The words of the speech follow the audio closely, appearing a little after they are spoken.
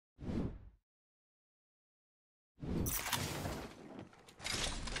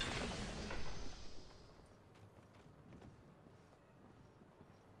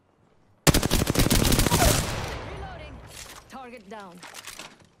Target down.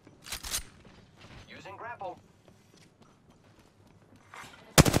 Using grapple.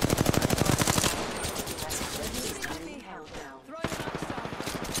 Enemy held down. Throwing knocks down.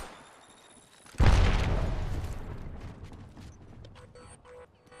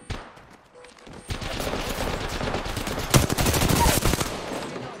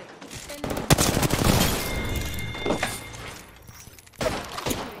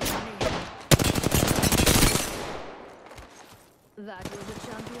 That was a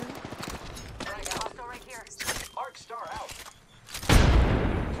champion. Hostile right here. Arc star out.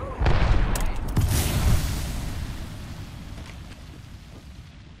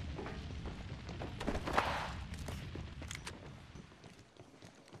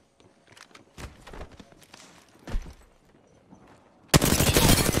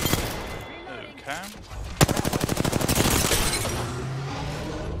 Okay.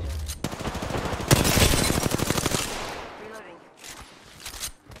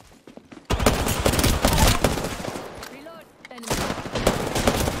 Reload. Enemy.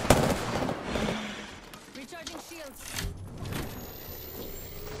 Recharging shields.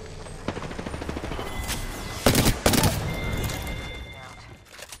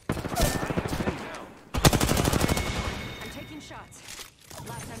 I'm taking shots.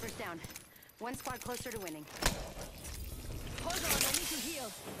 Last numbers down. One squad closer to winning. Hold on, I need to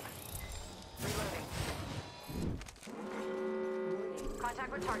heal. Reloading.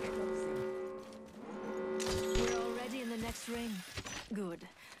 Contact with target. We're already in the next ring. Good.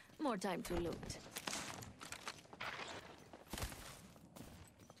 More time to loot.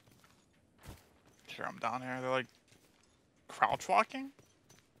 Sure, I'm down here. They're like crouch walking.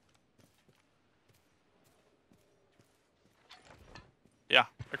 Yeah,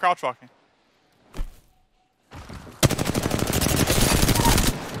 they're crouch walking.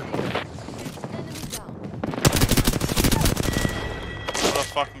 Enemy down. What a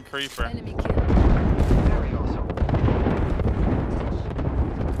fucking creeper. Enemy kill. Very awesome.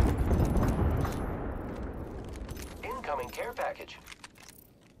 Incoming care package.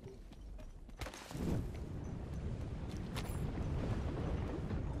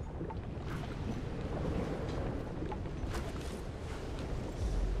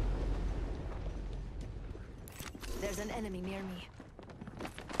 There's an enemy near me.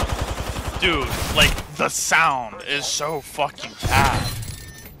 Dude, like, the sound is so fucking bad.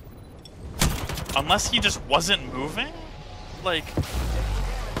 Unless he just wasn't moving? Like... I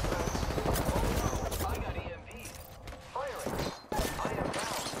got EMP. Firing. I am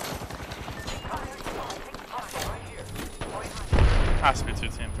down. Hostile right here. Has to be two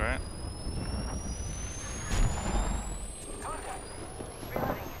teams, right? Contact.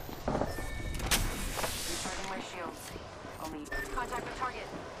 Reloading. Recharging my shields. Only contact with target.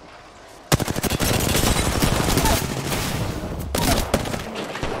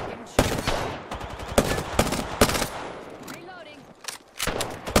 Reloading.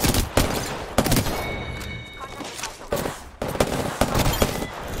 Contact with hostile.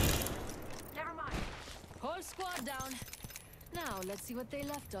 Never mind. Whole squad down. Now let's see what they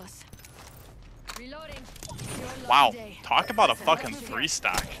left us. Reloading. Your lucky Wow, day. talk about a Listen, fucking let's move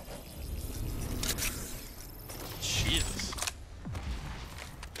 3-stack. Jesus.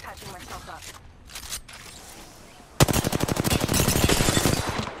 Patching myself up.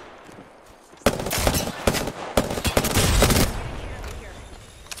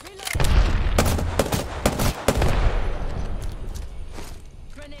 Reloading.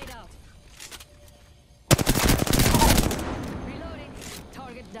 Grenade out. Reloading.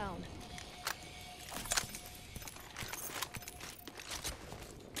 Target down.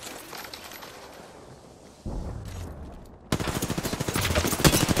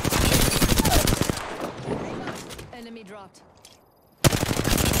 Enemy dropped.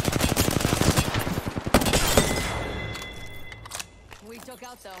 We took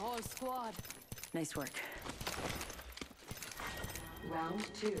out the whole squad. Nice work. Round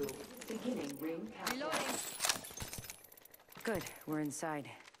 2, beginning ring countdown. Reloading. Good. We're inside.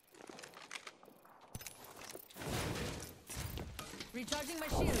 Recharging my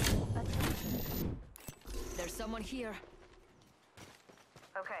shield. There's someone here.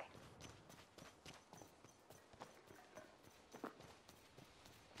 Okay.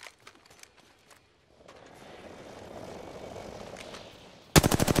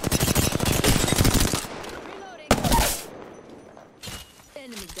 Reloading.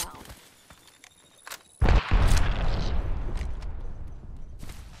 Enemy down.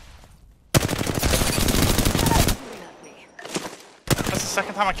 Shooting at me. That's the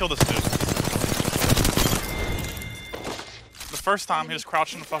second time I killed this dude. The first time he was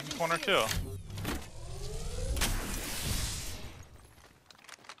crouched in the fucking corner too.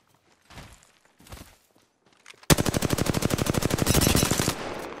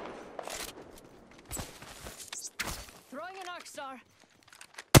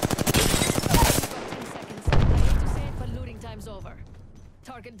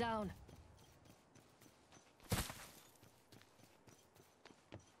 Target down.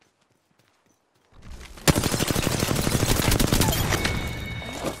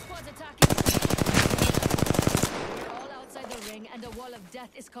 Another squad's attacking. We're all outside the ring, and a wall of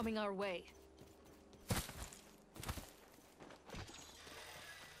death is coming our way.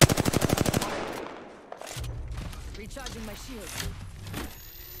 Recharging my shield.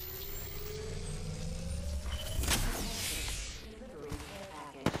 Delivering care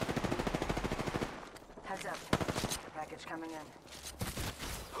package. Heads up. Package coming in.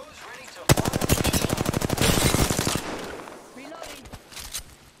 Who's ready to fire? Reloading.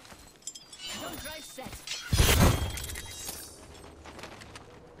 Don't drive set. Reloading.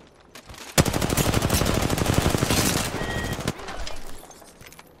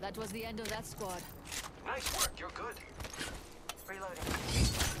 That was the end of that squad. Nice work, you're good. Reloading.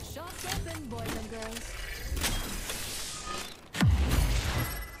 Shots open, boys and girls.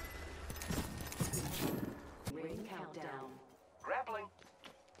 Ring countdown. Grappling.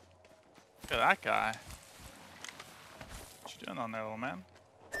 Look at that guy. What you doing on there, little man?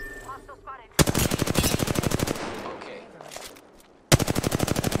 Hostile spotted. Okay.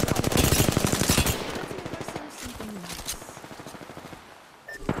 Something nice.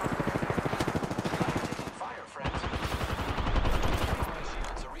 Taking fire, friends. My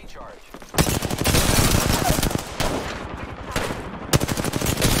shields are recharged.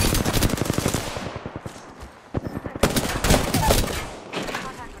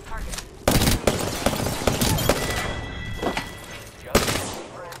 Contact with target. Just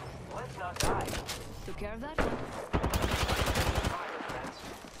friend. Let's not die. Took care of that? Fire, friends.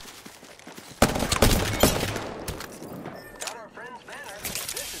 Got our friend's banner.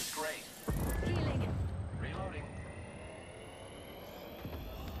 This is great. Healing. Reloading.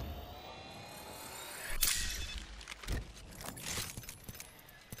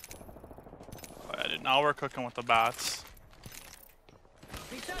 Alright, now we're cooking with the bats.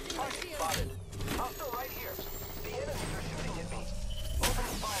 Recharging my Target shield. spotted. Hostile right here. The enemies are shooting at me.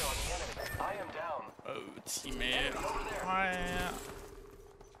 Opening fire on the enemy. I am down. Oh, teammate. Why?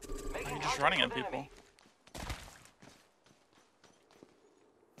 Making I'm just contact running at with people. enemy.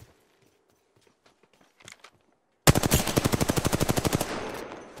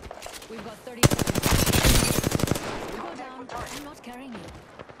 We've got 30 seconds. You go down. I'm not carrying you.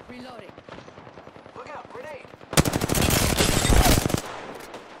 Reloading. Look out, grenade!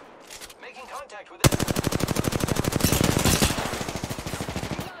 Making contact with enemy.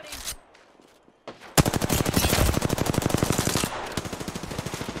 Reloading.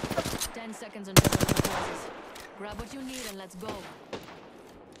 10 seconds until the ring closes. Grab what you need and let's go.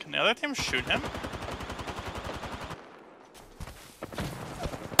 Can the other team shoot him?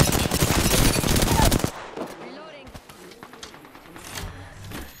 Reloading.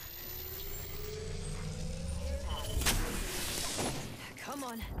 Come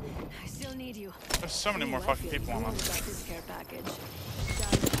on. I still need you. There's so many more Ooh, I fucking feel people on good them. about this care package.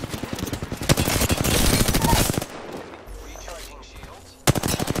 Done. Recharging shields.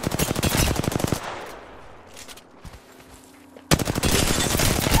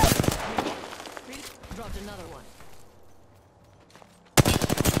 Dropped another one.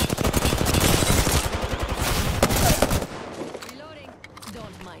 Reloading.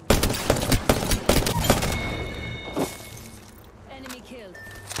 Don't mind. Enemy killed.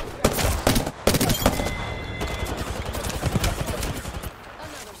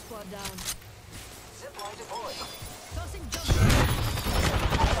 Another squad down. Zipline deployed. Tossing jump.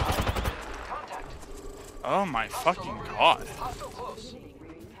 Contact. Oh my fucking god. Hostile close. Beginning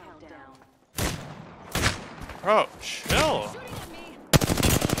ring countdown. Bro, chill. Shooting at me.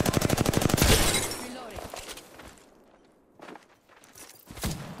 Reloading.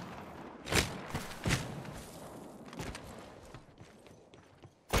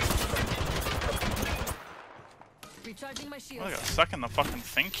 Recharging my shield. I got stuck in the fucking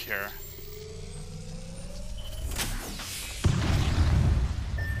sink here.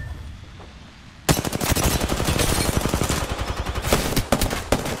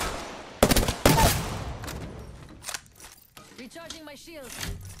 Recharging my shield.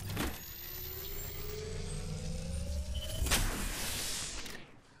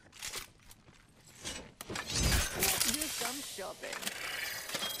 Let's do some shopping.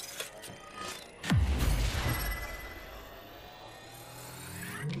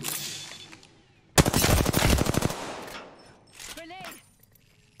 Grenade!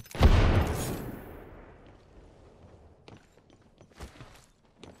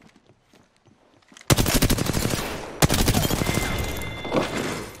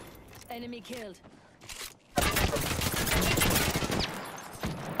 Enemy killed.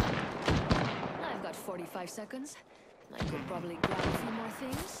 45 seconds. I could probably grab a few more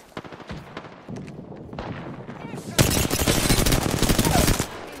things.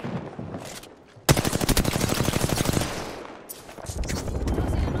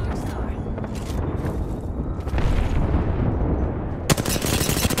 Tossing a North Star.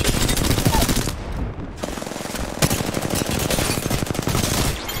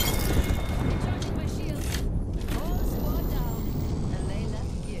 Recharging my shields. Whole squad down, and they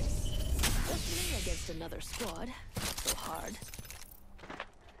left gifts. Just me against another squad. Not so hard.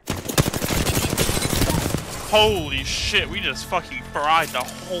 Holy shit, we just fucking fried the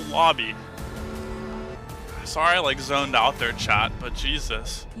whole lobby. Sorry I like zoned out there, chat, but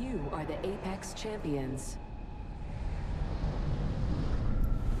Jesus. You are the Apex champions.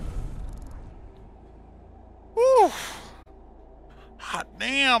 Woo! Hot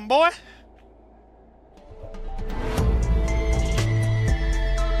damn, boy.